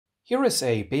Here is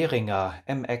a Behringer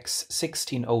MX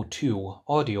 1602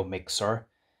 audio mixer,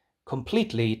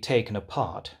 completely taken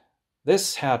apart.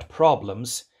 This had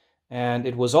problems, and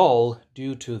it was all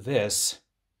due to this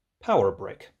power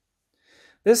brick.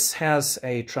 This has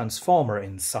a transformer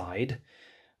inside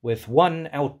with one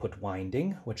output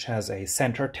winding, which has a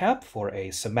center tap for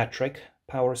a symmetric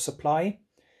power supply.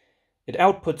 It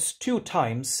outputs 2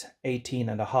 times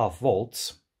 18.5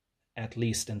 volts, at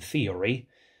least in theory.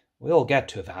 We'll get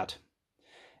to that.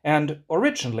 And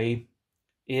originally,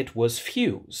 it was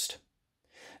fused.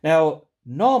 Now,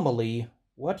 normally,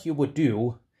 what you would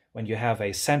do when you have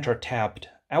a center-tapped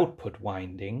output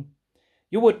winding,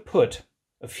 you would put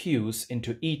a fuse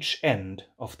into each end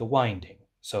of the winding,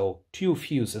 so 2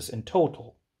 fuses in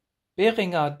total.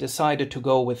 Behringer decided to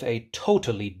go with a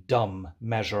totally dumb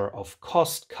measure of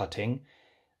cost cutting.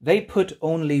 They put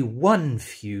only 1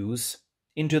 fuse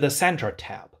into the center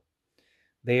tap.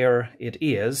 There it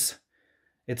is.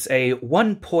 It's a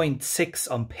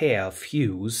 1.6 ampere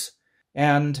fuse,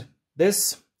 and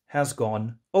this has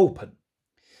gone open.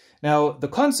 Now, the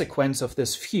consequence of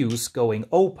this fuse going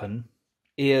open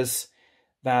is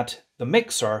that the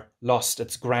mixer lost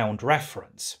its ground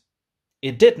reference.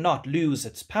 It did not lose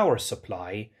its power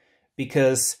supply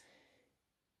because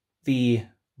the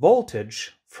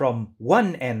voltage from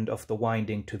one end of the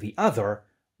winding to the other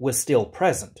was still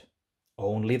present.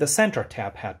 Only the center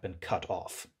tap had been cut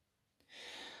off.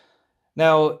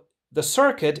 Now, the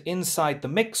circuit inside the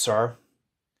mixer,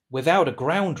 without a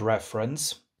ground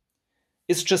reference,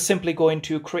 is just simply going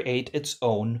to create its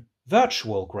own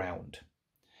virtual ground,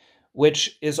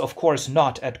 which is of course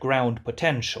not at ground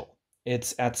potential.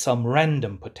 It's at some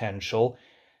random potential,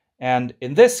 and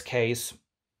in this case,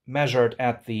 measured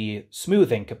at the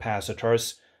smoothing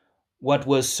capacitors, what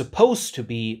was supposed to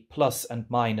be plus and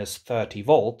minus 30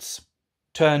 volts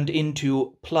turned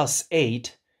into plus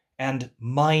 8 and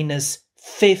minus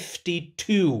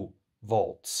 52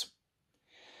 volts.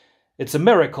 It's a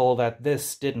miracle that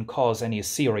this didn't cause any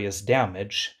serious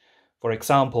damage. For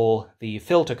example, the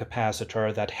filter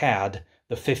capacitor that had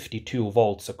the 52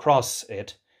 volts across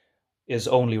it is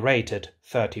only rated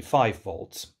 35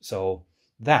 volts, so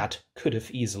that could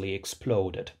have easily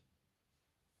exploded.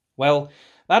 Well,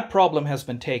 that problem has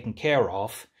been taken care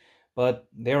of, but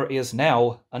there is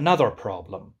now another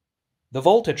problem. The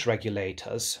voltage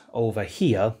regulators over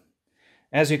here,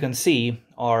 as you can see,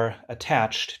 are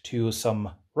attached to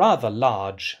some rather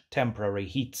large temporary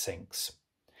heat sinks.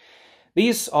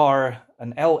 These are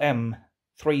an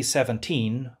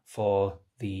LM317 for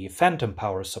the phantom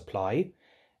power supply,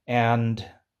 and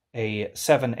a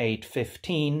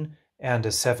 7815 and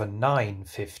a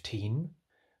 7915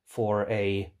 for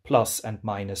a plus and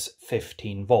minus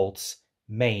 15 volts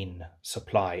main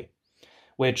supply,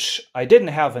 which I didn't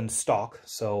have in stock,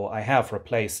 so I have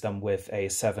replaced them with a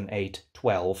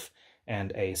 7812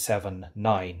 and a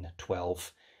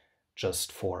 7912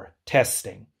 just for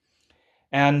testing.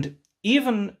 And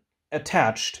even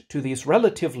attached to these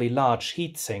relatively large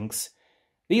heat sinks,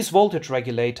 these voltage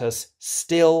regulators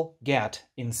still get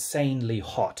insanely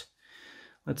hot.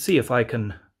 Let's see if I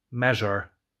can measure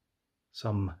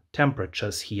some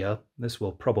temperatures here. This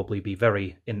will probably be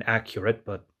very inaccurate,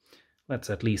 but let's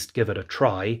at least give it a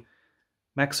try.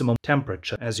 Maximum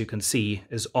temperature, as you can see,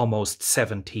 is almost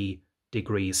 70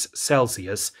 degrees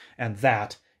Celsius, and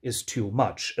that is too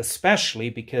much, especially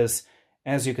because,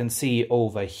 as you can see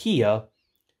over here,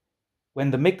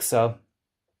 when the mixer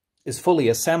is fully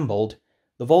assembled,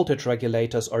 the voltage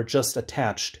regulators are just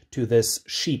attached to this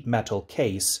sheet metal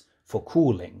case for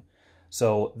cooling.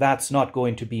 So that's not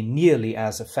going to be nearly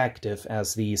as effective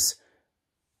as these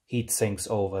heat sinks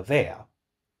over there.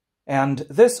 And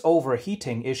this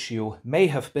overheating issue may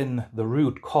have been the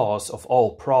root cause of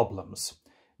all problems.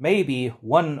 Maybe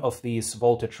one of these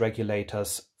voltage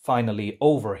regulators finally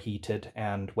overheated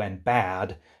and went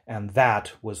bad, and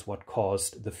that was what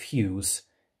caused the fuse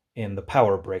in the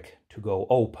power brick to go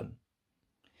open.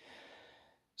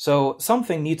 So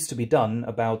something needs to be done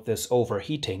about this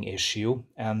overheating issue,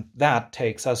 and that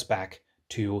takes us back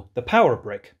to the power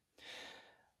brick.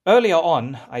 Earlier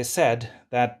on, I said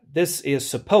that this is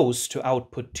supposed to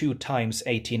output 2 times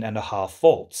 18.5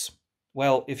 volts.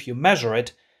 Well, if you measure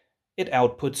it, it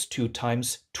outputs 2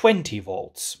 times 20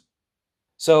 volts.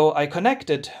 So I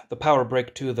connected the power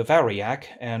brick to the variac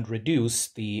and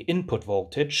reduced the input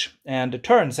voltage, and it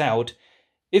turns out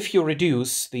if you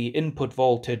reduce the input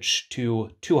voltage to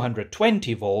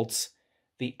 220 volts,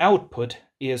 the output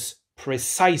is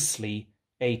precisely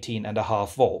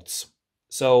 18.5 volts.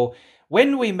 So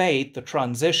when we made the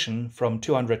transition from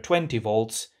 220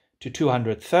 volts to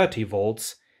 230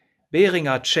 volts,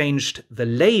 Behringer changed the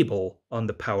label on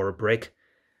the power brick,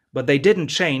 but they didn't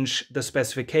change the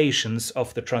specifications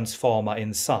of the transformer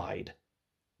inside.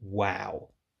 Wow.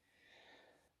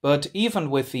 But even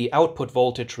with the output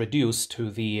voltage reduced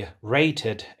to the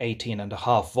rated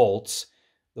 18.5 volts,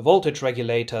 the voltage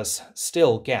regulators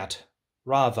still get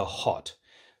rather hot.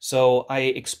 So I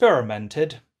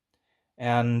experimented,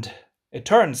 and it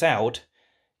turns out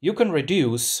you can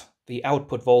reduce the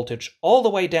output voltage all the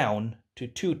way down to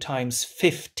 2 times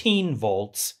 15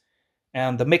 volts,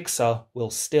 and the mixer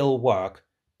will still work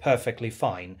perfectly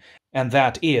fine. And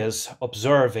that is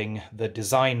observing the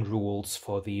design rules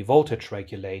for the voltage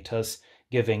regulators,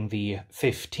 giving the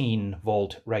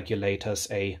 15-volt regulators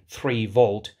a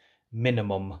 3-volt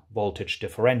minimum voltage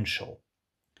differential.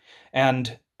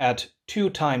 And at 2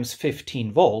 times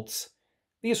 15 volts,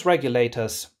 these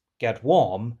regulators get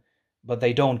warm, but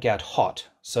they don't get hot.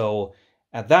 So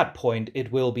at that point,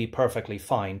 it will be perfectly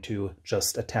fine to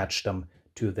just attach them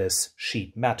to this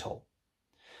sheet metal.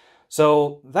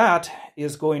 So that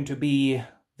is going to be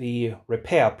the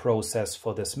repair process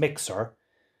for this mixer.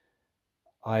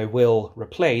 I will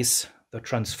replace the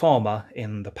transformer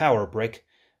in the power brick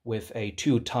with a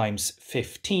 2 times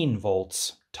 15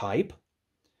 volts type.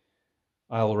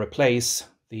 I'll replace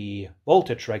the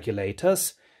voltage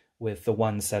regulators with the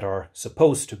ones that are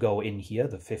supposed to go in here,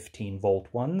 the 15-volt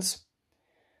ones.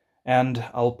 And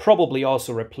I'll probably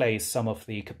also replace some of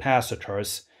the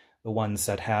capacitors, the ones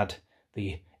that had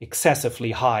the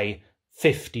excessively high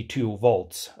 52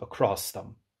 volts across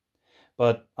them.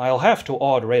 But I'll have to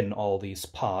order in all these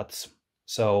parts,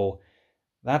 so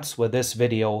that's where this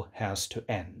video has to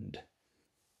end.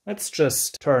 Let's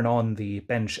just turn on the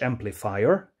bench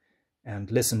amplifier and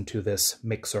listen to this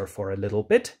mixer for a little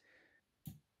bit.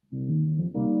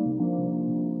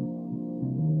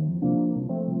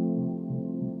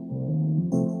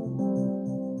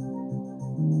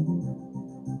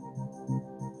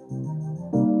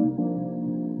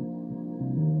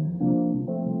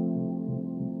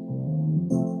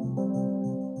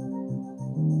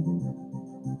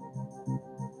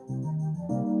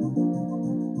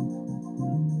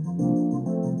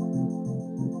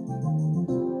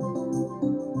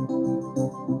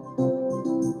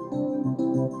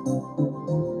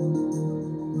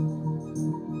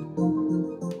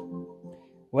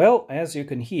 Well, as you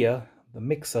can hear, the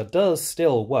mixer does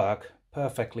still work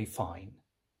perfectly fine.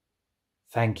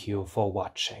 Thank you for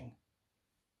watching.